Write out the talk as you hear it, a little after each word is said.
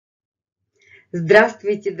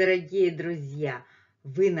Здравствуйте, дорогие друзья!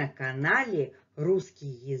 Вы на канале «Русский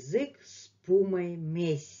язык с Пумой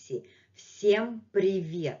Месси». Всем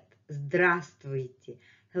привет! Здравствуйте!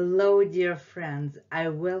 Hello, dear friends! I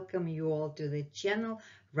welcome you all to the channel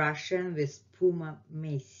Russian with Puma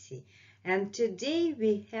Messi. And today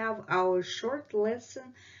we have our short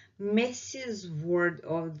lesson, Messi's word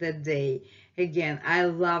of the day. Again, I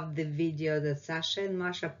love the video that Sasha and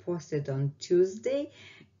Masha posted on Tuesday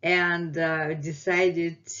and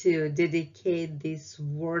decided to dedicate this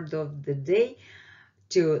word of the day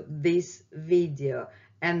to this video.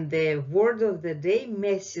 And the word of the day,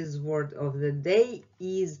 Messi's word of the day,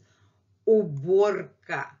 is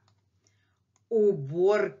уборка.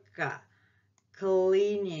 Уборка,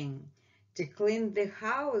 cleaning. To clean the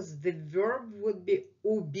house, the verb would be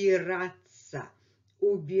убираться.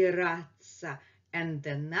 Убираться. And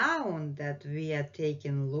the noun that we are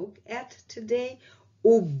taking a look at today,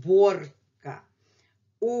 уборка.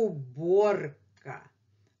 Уборка.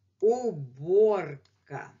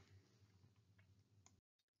 Уборка.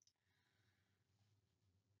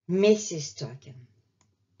 Mrs. talking.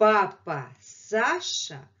 Папа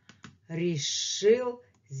Саша решил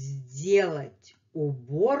сделать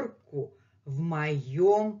уборку в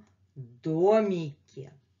моем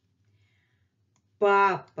домике.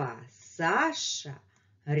 Папа Саша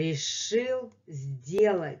решил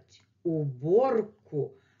сделать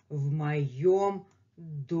уборку в моем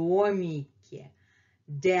домике.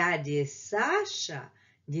 Daddy Sasha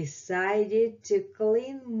decided to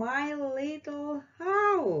clean my little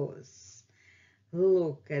house.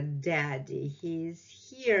 Look at Daddy, he's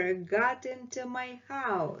here, got into my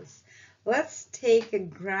house. Let's take a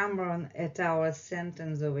grammar at our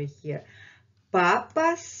sentence over here.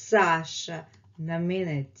 Папа Саша,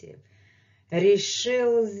 nominative.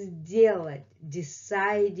 Решил сделать,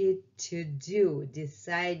 decided to do,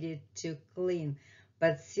 decided to clean.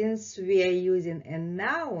 But since we are using a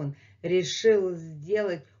noun, решил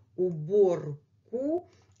сделать уборку,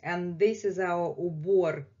 and this is our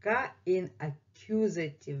уборка in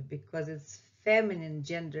accusative because it's feminine,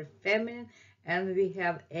 gender feminine, and we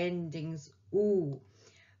have endings у.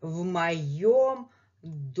 В моем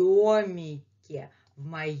домике. В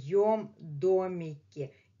моем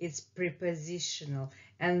домике. It's prepositional.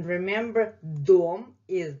 And remember, дом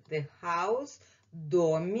is the house.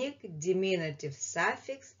 Домик, diminutive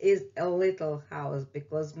suffix, is a little house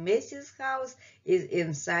because Messi's house is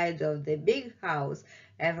inside of the big house.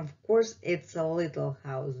 And of course, it's a little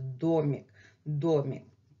house. Домик, домик.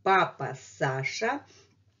 Папа Саша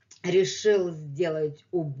решил сделать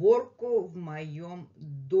уборку в моем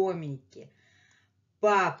домике.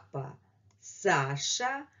 Папа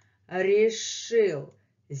Саша решил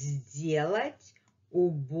сделать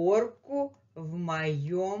уборку в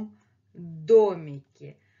моем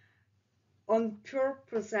домике. On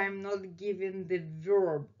purpose, I'm not giving the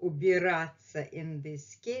verb убираться in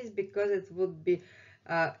this case because it would be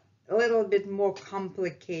a little bit more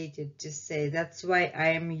complicated to say. That's why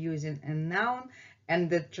I am using a noun, and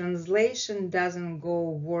the translation doesn't go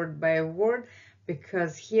word by word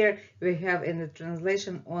because here we have in the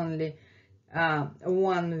translation only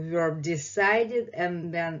one verb, decided,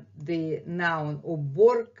 and then the noun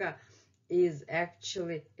уборка is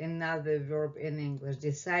actually another verb in English.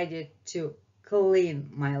 Decided to clean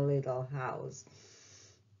my little house.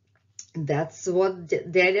 That's what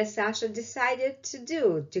Daddy Sasha decided to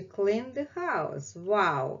do, to clean the house.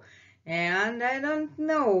 Wow. And I don't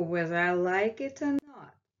know whether I like it or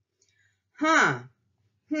not.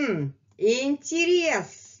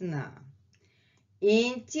 Интересно.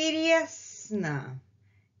 Интересно.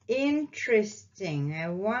 Interesting. I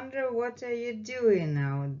wonder what are you doing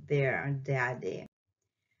out there, Daddy?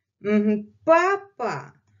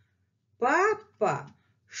 Папа, папа,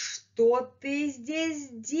 что ты здесь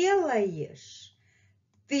делаешь?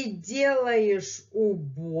 Ты делаешь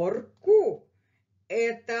уборку?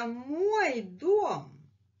 Это мой дом.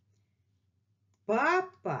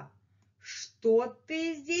 Папа, что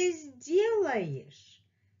ты здесь делаешь?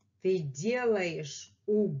 Ты делаешь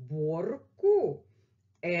уборку?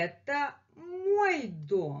 Это мой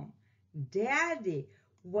дом. Daddy,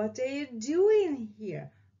 what are you doing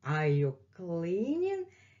here? Are you cleaning?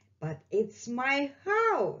 But it's my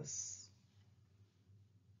house.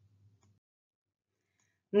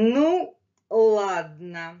 Ну,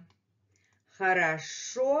 ладно.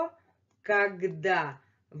 Хорошо, когда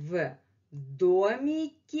в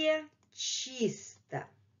домике чисто.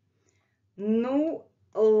 Ну,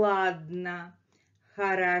 ладно.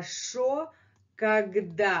 Хорошо,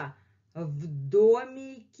 когда в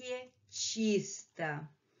домике чисто.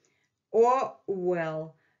 Oh,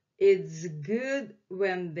 well, It's good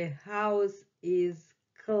when the house is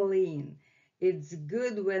clean. It's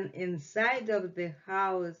good when inside of the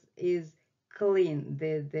house is clean.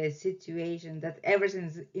 The situation that everything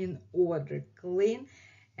is in order, clean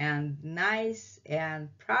and nice, and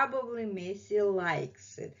probably Messi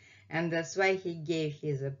likes it. And that's why he gave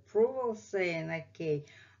his approval, saying, okay,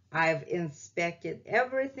 I've inspected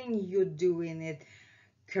everything, you doing it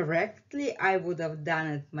correctly. I would have done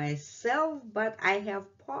it myself, but I have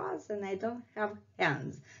paws and I don't have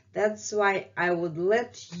hands. That's why I would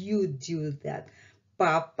let you do that.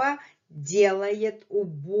 Папа делает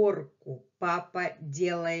уборку. Папа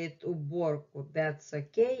делает уборку. That's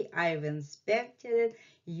okay. I've inspected it.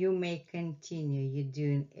 You may continue. You're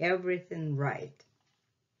doing everything right.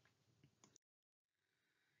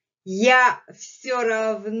 Я все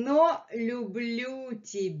равно люблю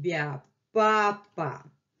тебя, папа.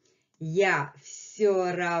 Я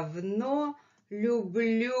все равно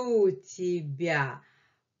люблю тебя,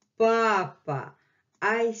 папа.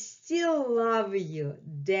 I still love you,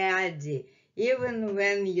 daddy, even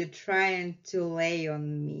when you're trying to lay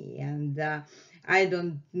on me. And I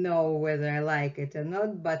don't know whether I like it or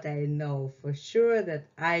not, but I know for sure that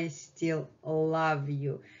I still love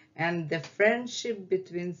you. And the friendship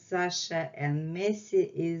between Sasha and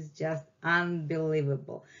Messi is just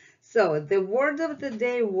unbelievable. So the word of the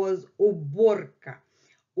day was уборка,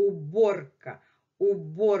 уборка,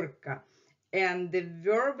 уборка. And the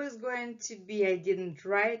verb is going to be, I didn't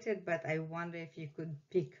write it, but I wonder if you could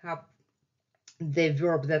pick up the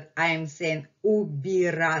verb that I'm saying,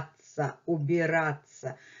 убираться,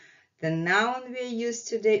 убираться. The noun we use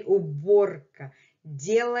today, уборка,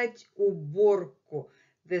 делать уборку.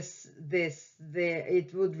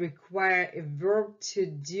 It would require a verb to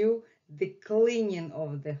do the cleaning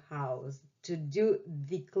of the house, to do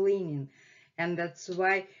the cleaning. And that's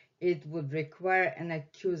why it would require an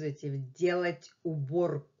accusative, делать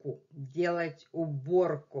уборку, делать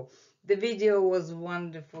уборку. The video was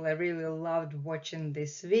wonderful. I really loved watching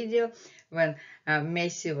this video when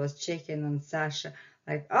Messi was checking on Sasha,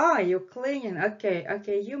 like, oh, you're cleaning,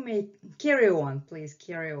 okay, you may carry on, please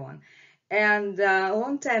carry on. And a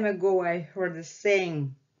long time ago I heard a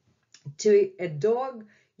saying, to a dog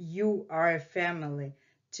you are a family,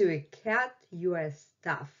 to a cat you are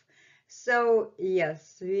stuff. So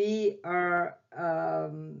yes, we are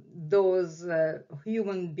those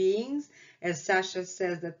human beings, as Sasha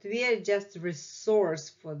says, that we are just resource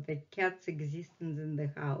for the cat's existence in the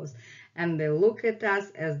house, and they look at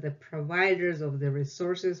us as the providers of the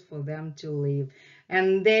resources for them to live,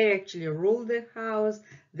 and they actually rule the house.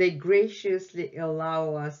 They graciously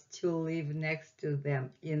allow us to live next to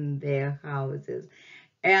them in their houses,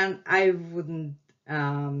 and I wouldn't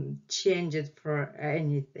change it for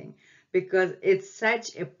anything, because it's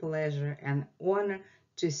such a pleasure and honor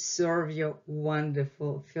to serve your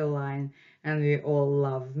wonderful feline. And we all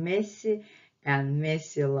love Messi, and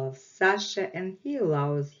Messi loves Sasha, and he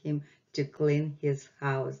allows him to clean his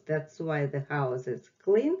house. That's why the house is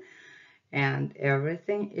clean and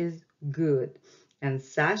everything is good. And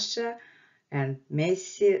Sasha and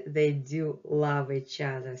Messi, they do love each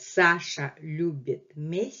other. Саша любит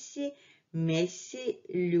Месси, Messi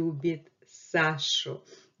любит Сашу.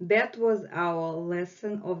 That was our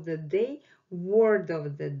lesson of the day, word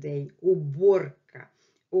of the day, уборка,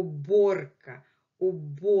 уборка,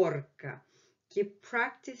 уборка. Keep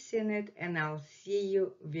practicing it, and I'll see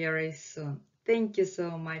you very soon. Thank you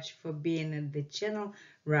so much for being at the channel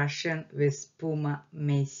Russian with Puma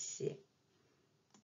Messi.